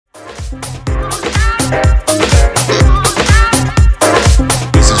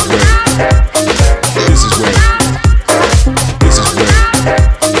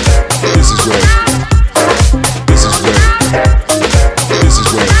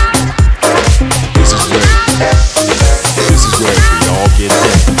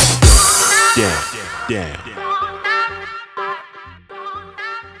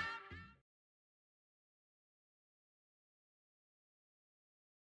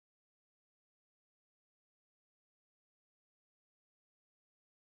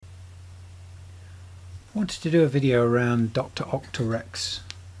I wanted to do a video around Dr Octo Rex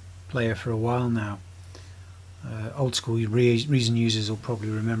player for a while now. Old school Reason users will probably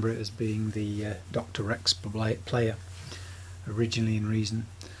remember it as being the Dr Rex player originally in Reason.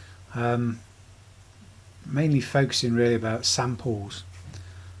 Mainly focusing really about samples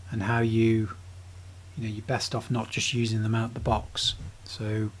and how you're best off not just using them out the box.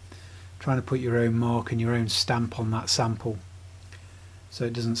 So trying to put your own mark and your own stamp on that sample so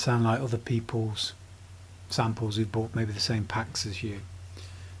it doesn't sound like other people's samples who've bought maybe the same packs as you.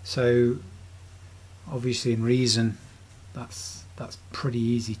 So obviously in Reason that's pretty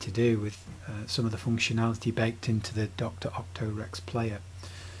easy to do with some of the functionality baked into the Dr Octo Rex player.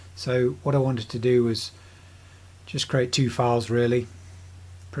 So what I wanted to do was just create two files, really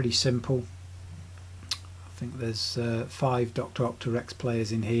pretty simple. I think there's 5 Dr Octo Rex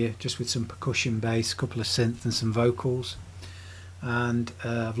players in here, just with some percussion bass, a couple of synth and some vocals, and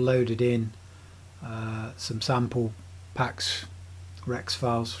I've loaded in some sample packs, Rex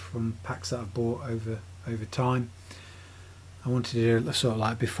files from packs that I've bought over time. I wanted to do sort of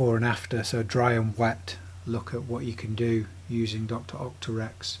like before and after, so dry and wet look at what you can do using Dr Octo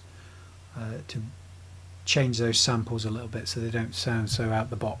Rex to change those samples a little bit so they don't sound so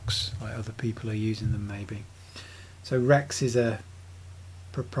out the box like other people are using them maybe. So Rex is a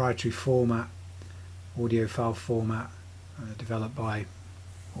proprietary format, audio file format developed by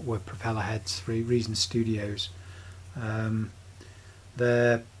what were Propeller Heads, Reason Studios.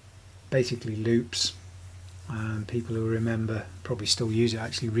 They're basically loops, and people who remember probably still use it,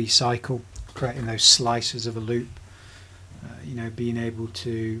 actually recycle, creating those slices of a loop, being able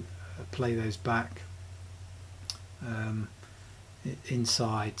to play those back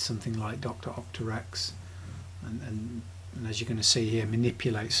inside something like Dr Octo Rex, and as you're going to see here,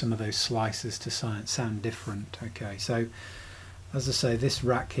 manipulate some of those slices to sound different. Okay, so as I say, this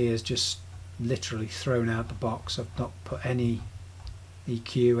rack here is just literally thrown out the box. I've not put any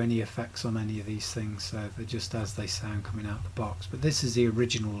EQ, any effects on any of these things, so they're just as they sound coming out the box. But this is the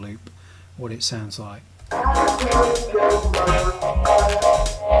original loop, what it sounds like.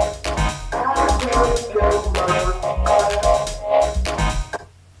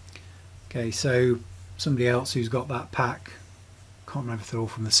 Okay, so somebody else who's got that pack, can't remember if they're all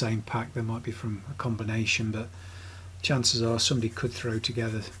from the same pack, they might be from a combination, but chances are somebody could throw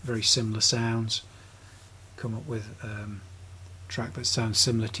together very similar sounds, come up with a track that sounds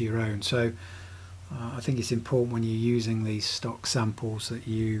similar to your own. So I think it's important when you're using these stock samples that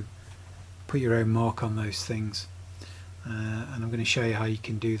you put your own mark on those things, and I'm going to show you how you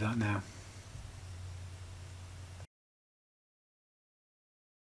can do that now.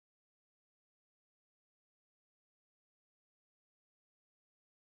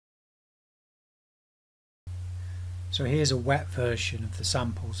 So here's a wet version of the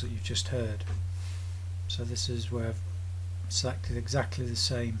samples that you've just heard. So this is where I've selected exactly the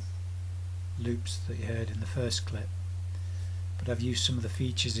same loops that you heard in the first clip, but I've used some of the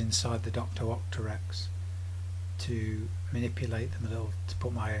features inside the Dr Octo Rex to manipulate them a little, to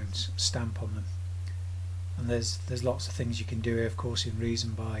put my own stamp on them. And there's lots of things you can do here, of course, in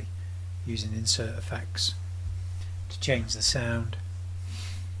Reason by using insert effects to change the sound,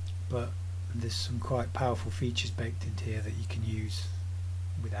 but there's some quite powerful features baked into here that you can use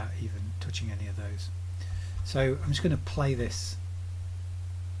without even touching any of those. So I'm just going to play this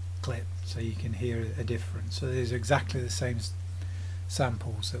clip so you can hear a difference. So there's exactly the same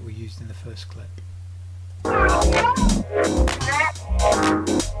samples that were used in the first clip.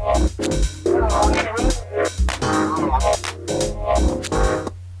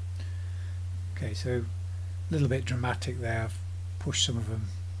 Okay, so a little bit dramatic there. I've pushed some of them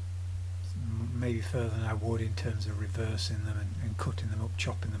maybe further than I would in terms of reversing them and cutting them up,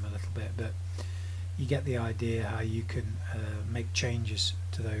 chopping them a little bit, but you get the idea how you can make changes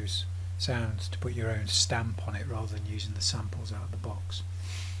to those sounds to put your own stamp on it rather than using the samples out of the box.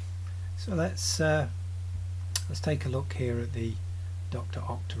 So let's take a look here at the Dr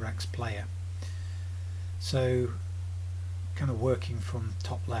Octo Rex player. So kind of working from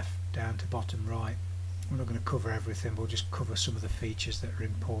top left down to bottom right, we're not going to cover everything, we'll just cover some of the features that are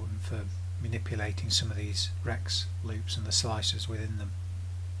important for manipulating some of these Rex loops and the slicers within them.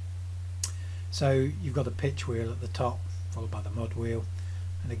 So you've got the pitch wheel at the top, followed by the mod wheel,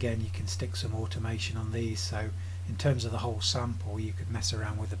 and again you can stick some automation on these. So in terms of the whole sample, you could mess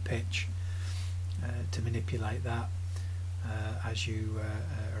around with the pitch to manipulate that as you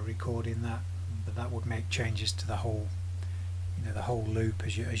are recording that, but that would make changes to the whole, the whole loop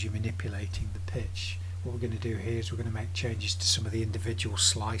as you're manipulating the pitch. What we're going to do here is we're going to make changes to some of the individual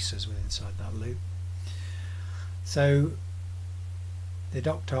slicers within inside that loop. So the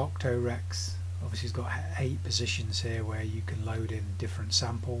Dr Octo Rex obviously has got 8 positions here where you can load in different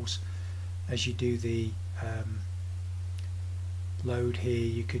samples. As you do the load here,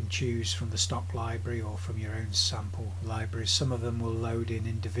 you can choose from the stock library or from your own sample library. Some of them will load in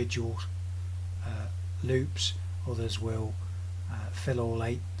individual loops, others will fill all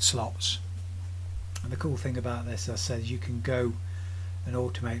 8 slots. And the cool thing about this, as I said, you can go and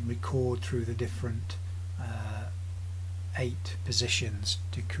automate and record through the different 8 positions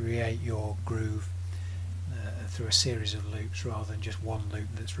to create your groove through a series of loops rather than just one loop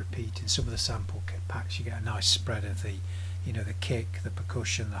that's repeating. Some of the sample packs you get a nice spread of the the kick, the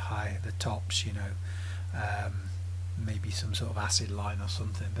percussion, the hi, the tops, maybe some sort of acid line or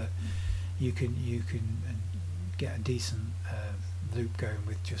something, but you can get a decent loop going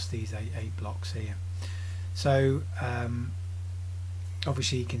with just these 8 blocks here. So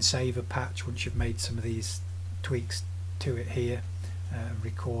obviously you can save a patch once you've made some of these tweaks to it here and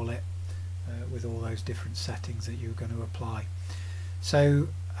recall it with all those different settings that you're going to apply. So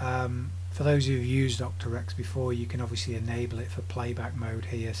for those who've used Dr Rex before, you can obviously enable it for playback mode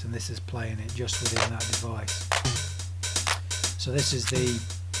here, so this is playing it just within that device. So this is the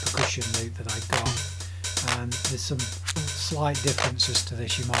percussion loop that I got, and there's some slight differences to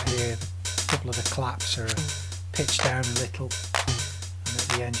this. You might hear a couple of the claps are pitched down a little, and at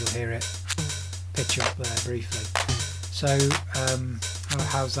the end you'll hear it pitch up there briefly. So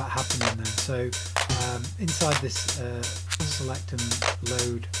how's that happening then? So inside this select and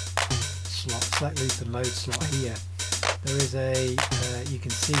load slot, select loop and load slot here, there is a you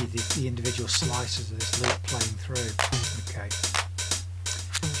can see the individual slices of this loop playing through. Okay,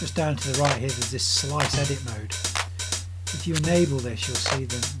 just down to the right here there's this slice edit mode. If you enable this, you'll see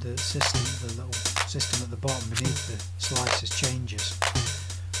the system, the little system at the bottom beneath the slices changes,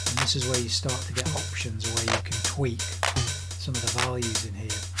 and this is where you start to get options where you can tweak some of the values in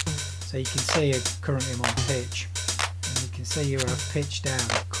here. So you can see currently I'm on pitch, and you can see here I've pitched down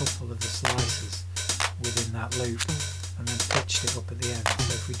a couple of the slices within that loop and then pitched it up at the end.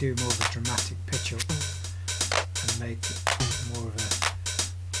 So if we do more of a dramatic pitch up and make it more of a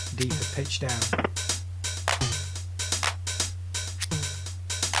deeper pitch down,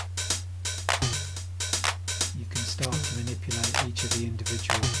 you can start to manipulate each of the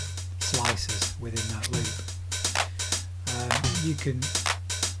individual slices within that loop. You can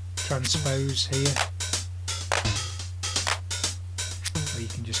transpose here, or you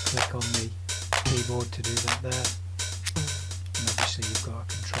can just click on the keyboard to do that there, and obviously you've got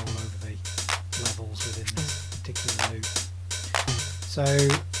control over the levels within this particular loop. So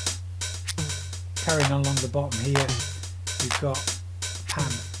carrying on along the bottom here, we've got a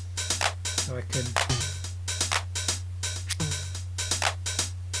pan, so I can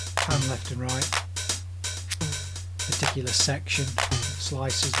pan left and right particular section of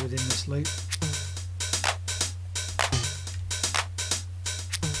slices within this loop.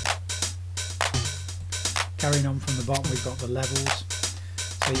 Carrying on from the bottom, we've got the levels,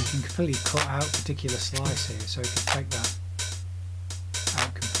 so you can completely cut out a particular slice here, so you can take that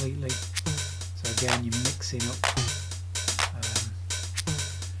out completely. So again, you're mixing up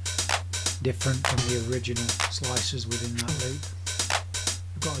different from the original slices within that loop.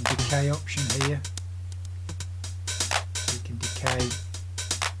 We've got a decay option here, so you can decay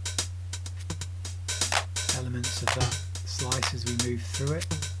elements of that slice as we move through it,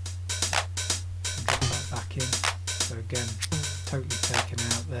 and drop that back in. So again, totally taken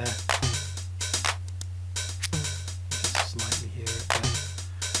out there. Just slightly hear it there.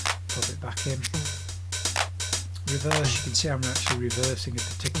 Pop it back in. Reverse, you can see I'm actually reversing a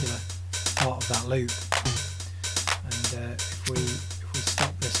particular part of that loop, and if we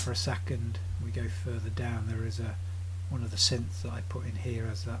stop this for a second, we go further down, there is one of the synths that I put in here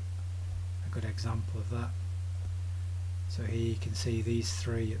as a good example of that. So here you can see these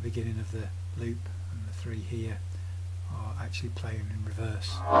three at the beginning of the loop, and the three here are actually playing in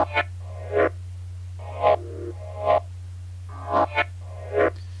reverse.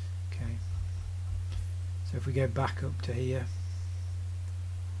 Okay, so if we go back up to here,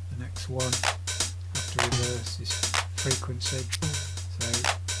 the next one, I've to reverse this frequency. So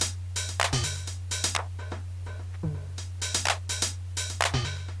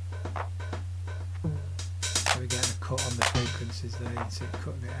we're getting a cut on the frequencies there, you can see it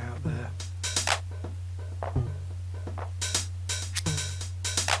cutting it out there.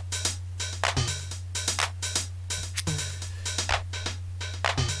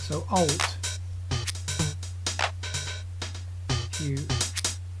 So Alt, if you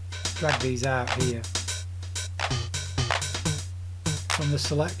drag these out here, from the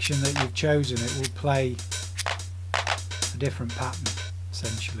selection that you've chosen it will play a different pattern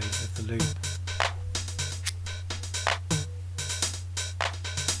essentially of the loop.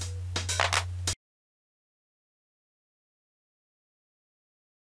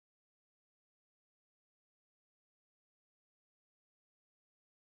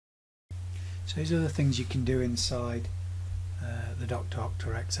 So these are the things you can do inside the Dr Octo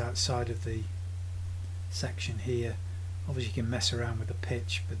Rex outside of the section here. Obviously you can mess around with the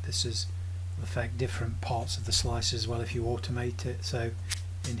pitch, but this will affect different parts of the slice as well if you automate it. So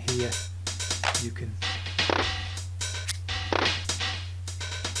in here you can,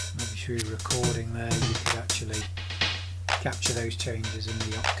 maybe through recording there, you could actually capture those changes in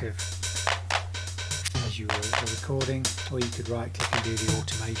the octave as you were recording, or you could right click and do the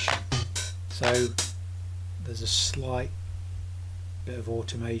automation. So there's a slight bit of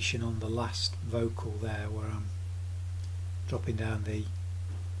automation on the last vocal there where I'm dropping down the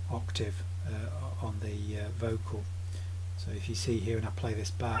octave on the vocal. So if you see here and I play this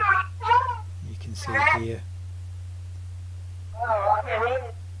back, you can see here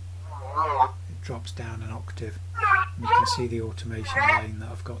it drops down an octave, and you can see the automation lane that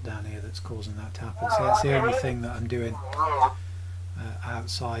I've got down here that's causing that to happen. So that's the only thing that I'm doing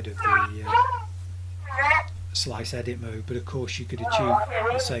outside of the slice edit mode, but of course you could achieve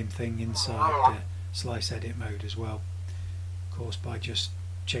the same thing inside the slice edit mode as well, of course, by just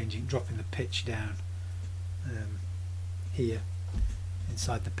dropping the pitch down here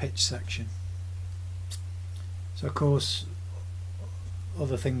inside the pitch section. So of course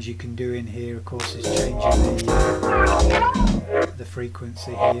other things you can do in here, of course, is changing the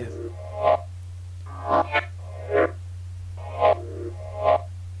frequency here.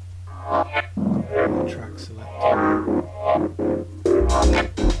 Track selector.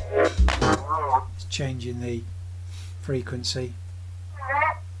 It's changing the frequency.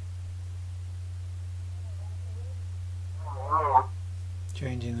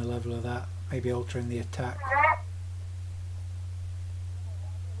 Changing the level of that, maybe altering the attack.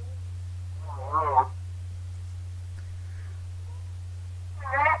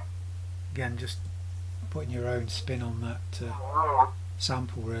 Again, just putting your own spin on that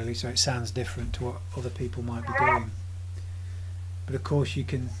sample really, so it sounds different to what other people might be doing. But of course you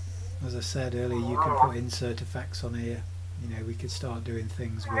can, as I said earlier, you can put insert effects on here. You know, we could start doing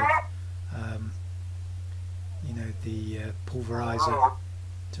things with you know, the pulverizer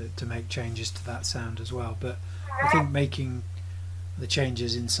to make changes to that sound as well. But I think making the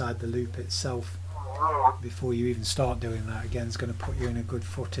changes inside the loop itself before you even start doing that, again, is going to put you in a good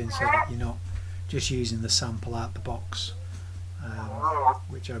footing so that you're not just using the sample out the box,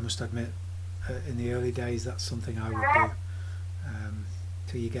 which I must admit in the early days that's something I would do,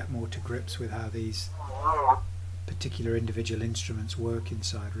 till you get more to grips with how these particular individual instruments work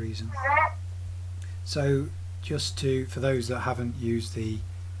inside Reason. So just for those that haven't used the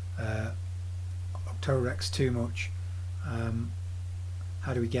Octo Rex too much,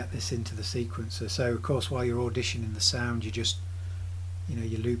 how do we get this into the sequencer? So of course while you're auditioning the sound, you're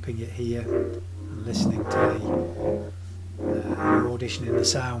looping it here and listening to you're auditioning the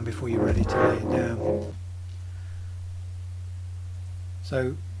sound before you're ready to lay it down.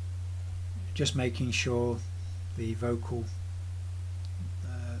 So just making sure the vocal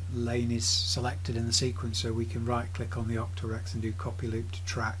lane is selected in the sequencer, we can right click on the Octo Rex and do copy loop to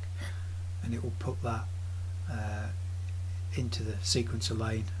track, and it will put that into the sequencer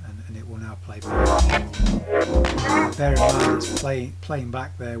lane, and it will now play back. Bear in mind it's playing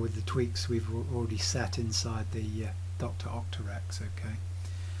back there with the tweaks we've already set inside the Dr Octo Rex. Okay,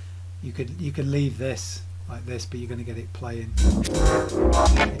 you can leave this like this, but you're going to get it playing.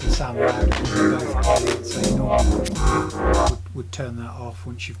 It'll sound loud because they're both playing, so you normally would turn that off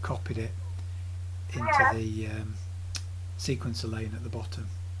once you've copied it into the sequencer lane at the bottom.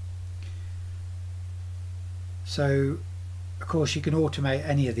 So of course you can automate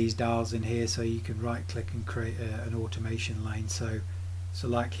any of these dials in here, so you can right click and create an automation lane. So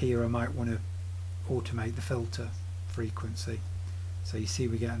like here I might want to automate the filter frequency, so you see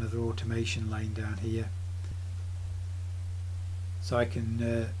we get another automation lane down here. So I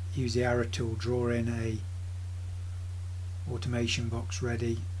can use the arrow tool, draw in a automation box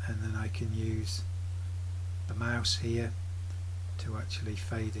ready, and then I can use the mouse here to actually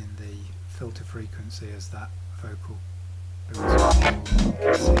fade in the filter frequency as that vocal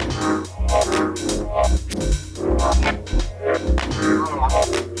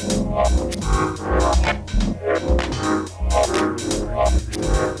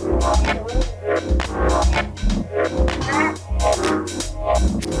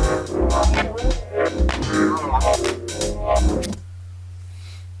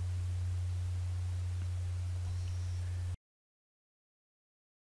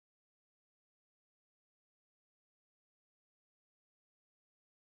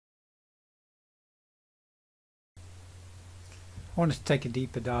I wanted to take a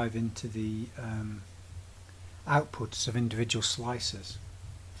deeper dive into the outputs of individual slices.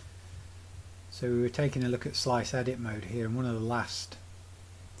 So we were taking a look at slice edit mode here, and one of the last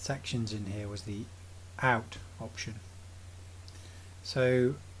sections in here was the out option.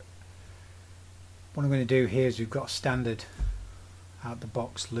 So what I'm going to do here is we've got a standard out the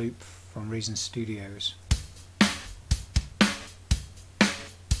box loop from Reason Studios.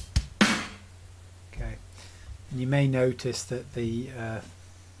 Okay, and you may notice that the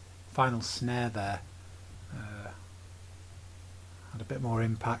final snare there had a bit more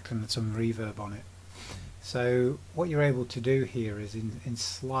impact and some reverb on it. So what you're able to do here is in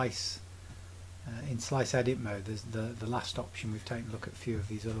slice edit mode, there's the last option. We've taken a look at a few of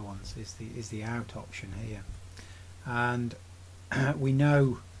these other ones, is the out option here, and we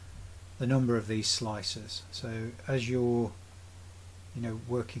know the number of these slices. So as you're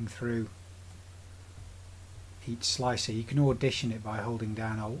working through each slicer, you can audition it by holding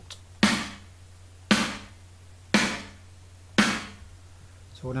down Alt.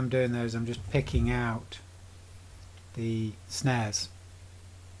 So what I'm doing there is I'm just picking out the snares,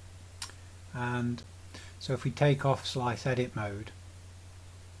 and so if we take off slice edit mode,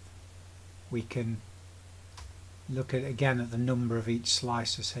 we can look at the number of each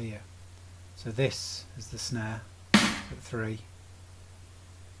slices here. So this is the snare at 3,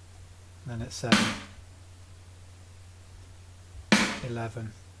 then at 7,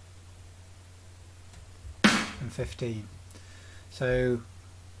 11 and 15. So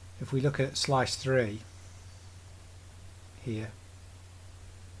if we look at slice 3 here,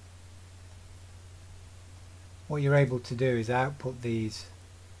 what you're able to do is output these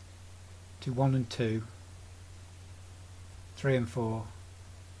to 1 and 2, 3 and 4,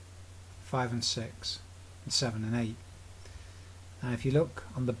 5 and 6, and 7 and 8. Now if you look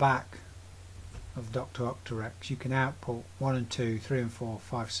on the back of Dr Octo Rex, you can output 1 and 2, 3 and 4,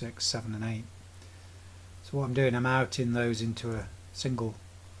 5, 6, 7 and 8. So what I'm doing, I'm outing those into a single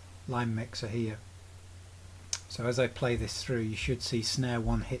line mixer here. So as I play this through, you should see snare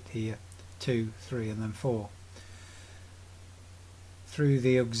 1 hit here, 2, 3 and then 4. Through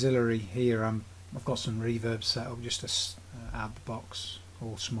the auxiliary here, I've got some reverb set up, just a out the box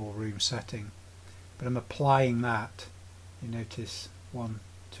all small room setting, but I'm applying that. You notice 1,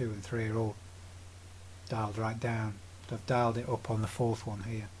 2 and 3 are all dialed right down, but I've dialed it up on the 4th one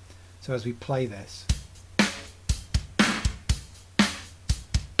here. So as we play this, so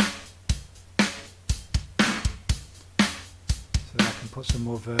that I can put some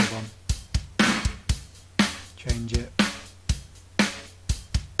more verb on, change it.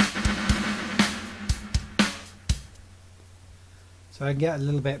 So I can get a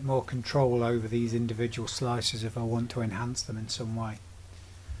little bit more control over these individual slices if I want to enhance them in some way.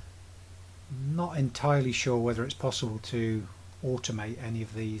 I'm not entirely sure whether it's possible to automate any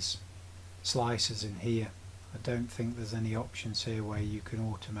of these slices in here. I don't think there's any options here where you can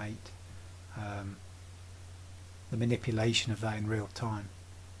automate the manipulation of that in real time.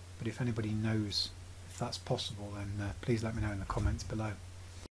 But if anybody knows if that's possible, then please let me know in the comments below.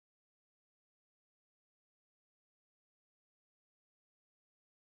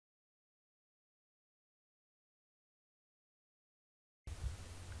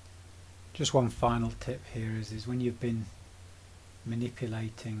 Just one final tip here is when you've been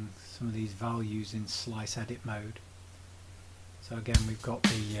manipulating some of these values in slice edit mode. So again, we've got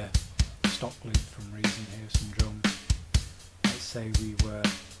the stock loop from Reason here, some drums. Let's say we were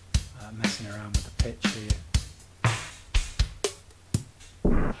messing around with the pitch here,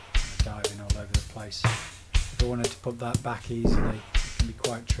 diving all over the place. If I wanted to put that back easily, it can be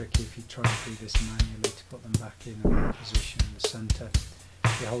quite tricky if you try to do this manually, to put them back in the right position in the centre.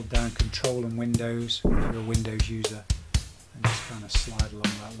 You hold down Control and Windows if you're a Windows user, and just kind of slide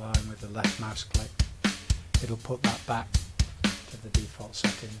along that line with the left mouse click. It'll put that back to the default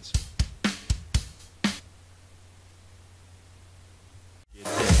settings.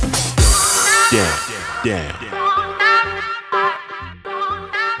 down, down.